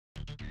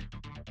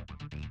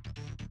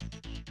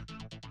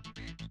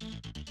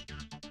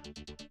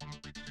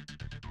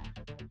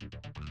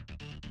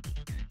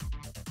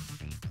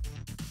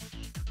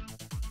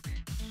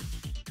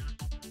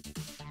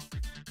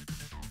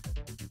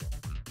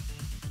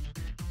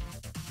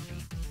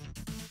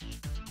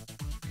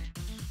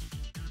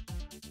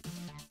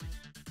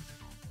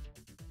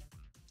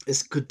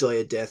this could die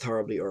a death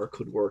horribly, or it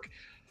could work.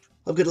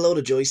 I've got a load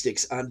of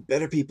joysticks, and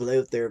better people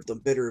out there have done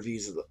better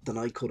reviews than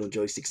I could on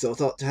joysticks, so I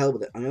thought, to hell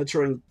with it. I'm going to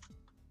try and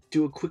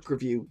do a quick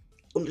review,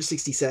 under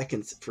 60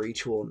 seconds for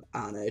each one,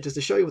 and just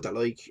to show you what they're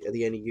like, are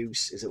they any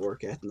use, is it worth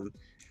getting them?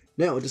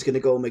 Now I'm just going to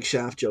go and make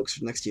shaft jokes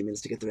for the next few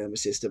minutes to get them out of my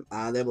system,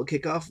 and then we'll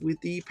kick off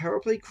with the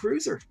Powerplay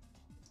Cruiser.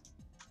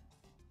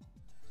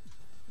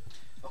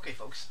 Okay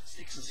folks,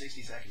 sticks in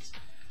 60 seconds.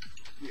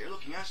 We are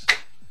looking at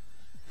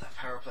that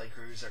Powerplay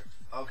Cruiser.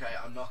 Okay,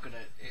 I'm not gonna,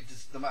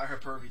 no matter how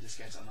pervy this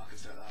gets, I'm not gonna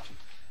start laughing.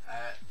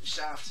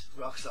 Shaft,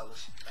 rock solid,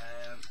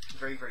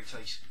 very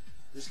tight.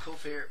 This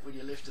cuff here, when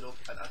you lift it up,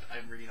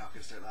 I'm really not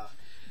gonna start laughing.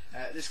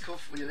 This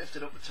cuff, when you lift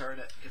it up and turn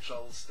it,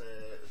 controls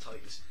the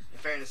tightness. In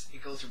fairness,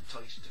 it goes from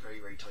tight to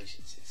very tight.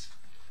 It's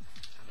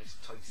a nice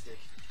tight stick.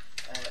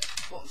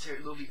 Buttons here,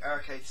 lovely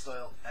arcade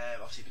style.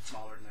 Obviously a bit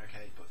smaller than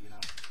arcade, but you know,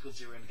 good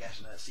zero in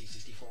getting a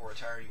C64,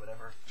 Atari,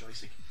 whatever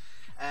joystick.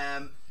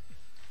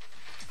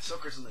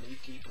 Suckers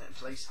underneath, keeping it in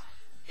place.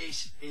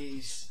 It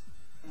is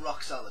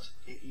rock solid.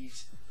 It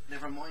is,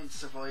 never mind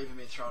surviving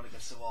being thrown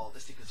against the wall,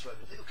 this thing can survive.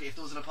 Okay, if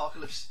there was an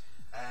apocalypse,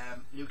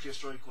 nuclear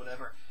strike,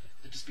 whatever,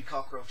 there'd just be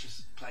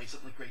cockroaches playing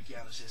something like Great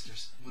Gianna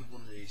Sisters with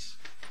one of these.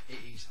 It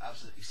is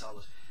absolutely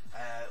solid.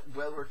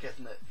 Well worth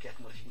getting one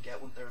if you can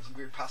get one. There's some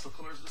weird pastel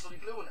colours, there's only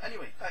blue one.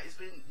 Anyway, that has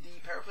been the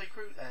Powerplay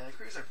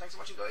Cruiser. Thanks for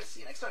watching, guys. See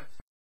you next time.